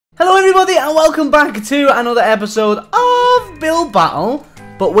Hello everybody and welcome back to another episode of Build Battle.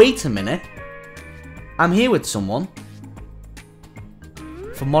 But wait a minute, I'm here with someone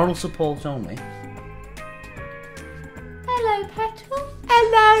for moral support only. Hello, Petal.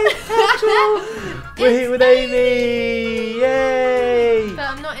 Hello, Petal. We're here with Amy. Yay! But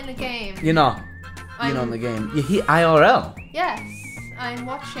I'm not in the game. You're not. You're not in the game. You're here IRL. Yes, I'm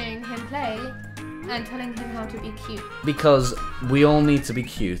watching him play and telling him how to be cute. Because we all need to be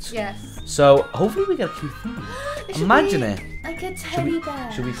cute. Yes. So hopefully we get a cute thing. Imagine it. Like a teddy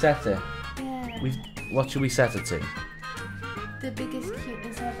bear. Should we set it? Yeah. What should we set it to? The biggest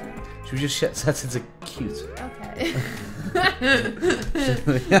cuteness ever. Should we just set it to cute? Okay.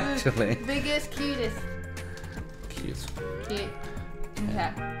 Actually. Biggest, cutest. Cute. Cute.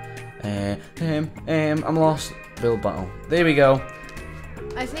 Okay. I'm lost. Build battle. There we go.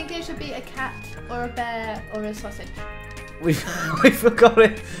 I think it should be a cat or a bear or a sausage. We forgot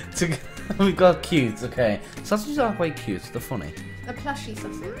it. We got cute. Okay. Sausages are quite cute. They're funny. A plushy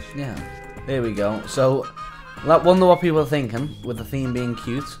sausage. Yeah. There we go. So, wonder what people are thinking with the theme being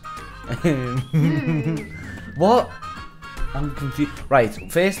cute. What? I'm confused.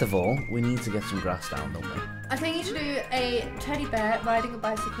 Right. First of all, we need to get some grass down, don't we? I think you should do a teddy bear riding a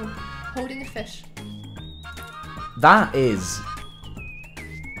bicycle, holding a fish. That is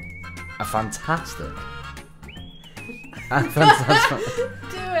a fantastic.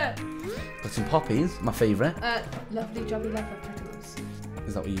 Do it. Got some poppies, my favourite. Lovely jobby leather petals.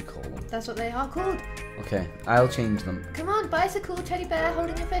 Is that what you call them? That's what they are called. Okay, I'll change them. Come on, bicycle, teddy bear,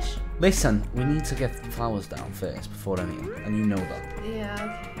 holding a fish. Listen, we need to get flowers down first before anything, and you know that.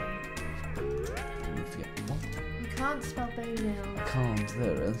 Yeah, okay. We need to get what? You can't spell bone meal. I can't.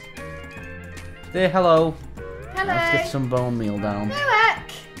 There it is. There, hello. Hello. Let's get some bone meal down. Noak.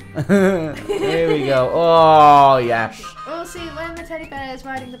 Here we go. Oh yes. We'll see when the teddy bear is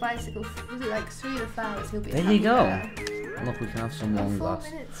riding the bicycle, like through the flowers, he'll be. There you go. Bear. Look, we can have some long 4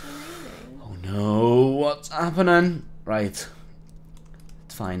 grass. minutes remaining. Oh no, what's happening? Right.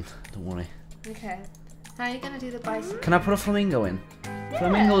 It's fine, don't worry. Okay. How are you gonna do the bicycle? Can I put a flamingo in? Yeah.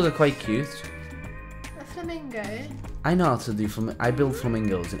 Flamingos are quite cute. A flamingo. I know how to do I build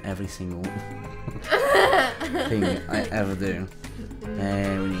flamingos in every single thing I ever do. We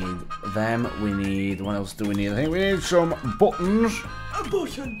need them. We need. What else do we need? I think we need some buttons. A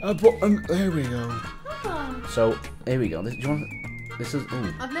button. A button. There we go. Oh. So here we go. Do you want? This is.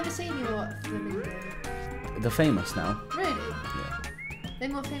 Ooh, I've never seen your flamingo. they're famous now. Really? Yeah. They're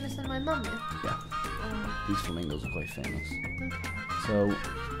more famous than my mum is. Yeah. Oh, These flamingos are quite famous. okay. So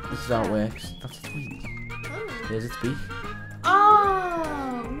this is how it works. That's its wings. Oh. Here's its beak.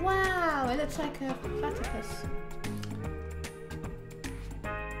 Oh, wow. It looks like a platypus.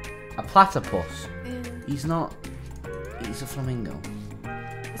 A platypus. Yeah. He's not. He's a flamingo.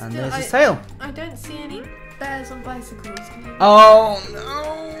 And Still, there's his tail. I don't see any bears on bicycles. Can you... Oh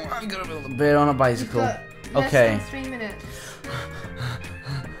no! I'm gonna build a bear on a bicycle. You've got Okay. less than 3 minutes.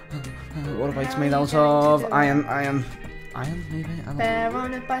 What have I How made are you out going to of? do it? Iron, maybe? I don't know. Bear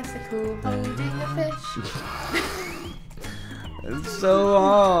on a bicycle holding a fish. It's so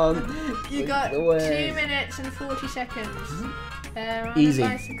hard. You got 2 minutes and 40 seconds. Bear on Easy. a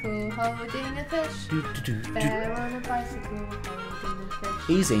bicycle holding a fish. Bear on a bicycle holding a fish.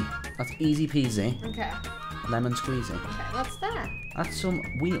 Easy. That's easy peasy. Okay. Lemon squeezy. Okay, what's that? That's some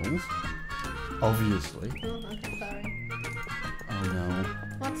wheels. Obviously. Oh, okay, sorry. Oh no.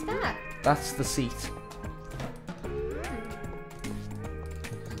 What's that? That's the seat.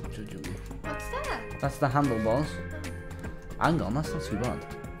 What's that? That's the handlebars. Hang on, that's not too bad.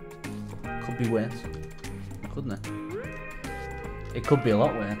 Could be worse. Couldn't it? It could be a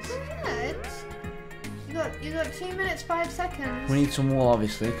lot worse. Good. You got 2 minutes 5 seconds. We need some wool,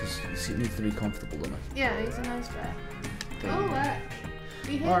 obviously, because the seat needs to be comfortable, doesn't it? Yeah, he's a nice bear. There Oh, you go. look.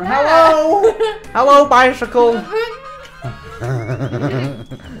 You hear Or, that? hello! Hello, bicycle!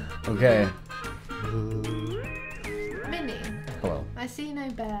 Okay. Minnie, Hello. I see no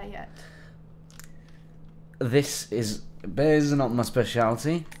bear yet. Bears are not my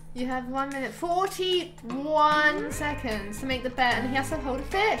speciality. You have 1 minute 41 seconds to make the bear, and he has to hold a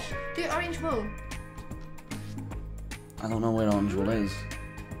fish. Do orange wool. I don't know where orange wool is.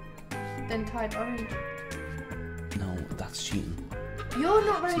 Then type orange. No, that's cheating. You're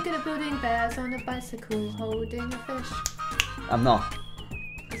not very good at building bears on a bicycle holding a fish. I'm not.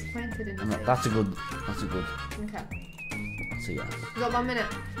 Disappointed in I'm you. not. That's a good. Okay. That's a yes. You got 1 minute.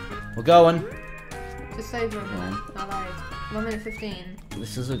 We're going. Just over a Go minute. on. Not lied. 1 minute 15.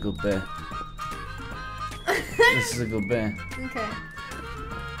 This is a good bear. This is a good bear. Okay.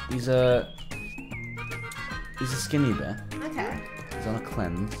 He's a skinny bear. Okay. He's on a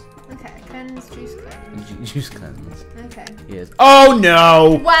cleanse. Okay, cleanse, juice cleanse. Juice cleanse. Okay. He is. Oh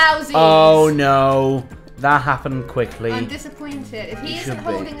no! Wowsies! Oh no! That happened quickly. I'm disappointed. If he isn't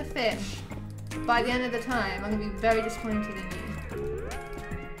holding a fish by the end of the time, I'm going to be very disappointed in you.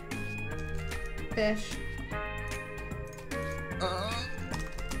 Fish.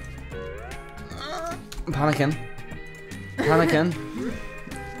 I'm panicking. Panicking.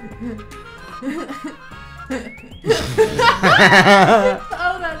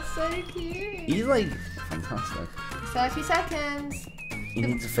 Oh, that's so cute. He's like fantastic. 30 seconds. He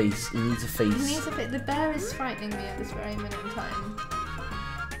needs a face. He needs a face. He needs a face. The bear is frightening me at this very minute in time.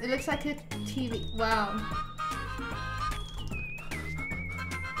 It looks like a TV. Wow.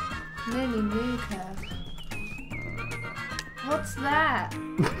 Mini Muka. What's that?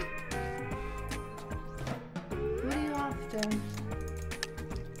 What are you after?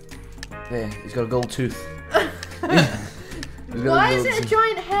 There, he's got a gold tooth. Why is it a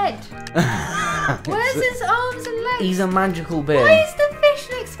giant head? Where's his arms and legs? He's a magical bear. Why is the fish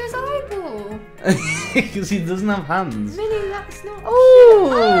next to his eyeball? Because he doesn't have hands. Minnie, that's not Oh!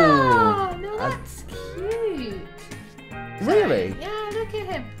 cute. Oh, no, that's cute. Really? Yeah, look at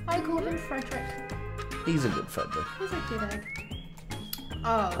him. I call him Frederick. He's a good Frederick. He's a good egg.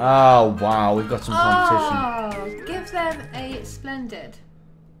 Oh. Oh, wow. We've got some competition. Oh, give them a splendid.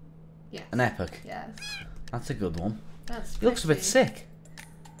 Yes. An epic. Yes. That's a good one. That's He looks a bit pretty. sick.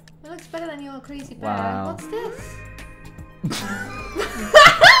 It looks better than your crazy bear. Wow. What's this?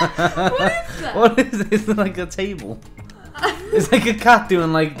 What is that? What is this? It's like a table. It's like a cat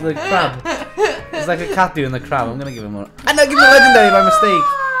doing like the crab. It's like a cat doing the crab. I'm gonna give him one. And I give him a legendary by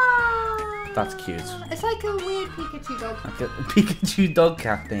mistake. That's cute. It's like a weird Pikachu dog. Like a Pikachu dog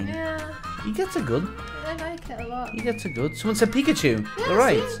cat thing. Yeah, He gets a good. I like it a lot. He gets a good. Someone said Pikachu. Yeah, You're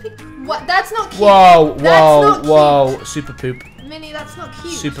right. see, what? That's not cute. Whoa, That's whoa, not whoa. Super poop. Minnie, that's not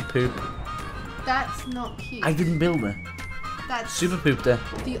cute. Super poop. That's not cute. I didn't build it. That's Super poop there.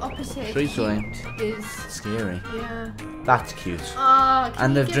 the opposite of Treat cute is Scary. yeah. That's cute. Oh,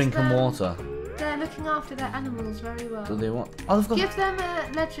 And they're drinking water. They're looking after their animals very well. Do they want? Oh, they've got. Give them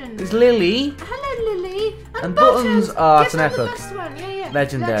a legend. It's Lily. Hello, Lily. And Buttons. Oh, that's Give an them the epic. best one. Yeah, yeah.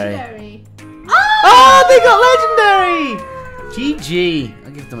 Legendary. Oh! Oh, they got legendary. GG.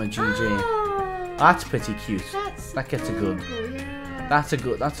 I'll give them a GG. Oh, That's pretty cute. that's That gets a good. adorable, yeah. That's a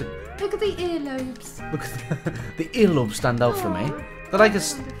good. That's a. Look at the earlobes. Look at the earlobes stand out for me. Oh, They're like a.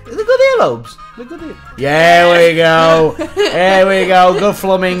 that's wonderful. They're good earlobes. They're good earlobes. Yeah, we go. There we go. Good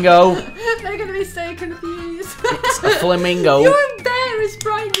flamingo. They're gonna be so confused. It's a flamingo. Your bear is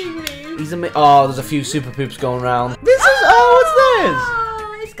frightening me. He's a. Oh, there's a few super poops going around. This is. Oh, what's this?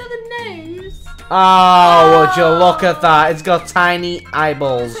 Oh, it's got a nose. Oh, would you look at that? It's got tiny Is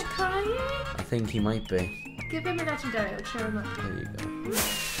eyeballs. it crying? I think he might be. Give him a legendary. It'll cheer him up. There you go.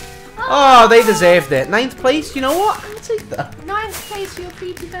 Oh, they deserved it. 9th place, you know what? I'll take that. 9th place for your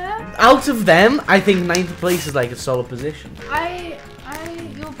creepy bear. Out of them, I think 9th place is like a solid position.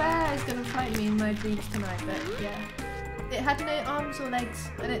 Your bear is gonna fight me in my dreams tonight, but yeah. It had no arms or legs,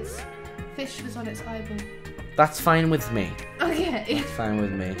 and its fish was on its eyeball. That's fine with me. Okay. Fine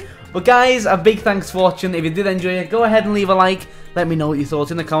with me. But guys, a big thanks for watching. If you did enjoy it, go ahead and leave a like. Let me know what you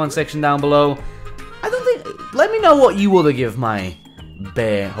thought in the comment section down below. Let me know what you would have give my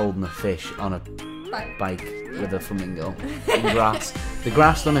bear holding a fish on a bike with a flamingo in grass. The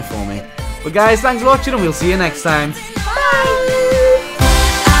grass done it for me. But guys, thanks for watching and we'll see you next time. Bye!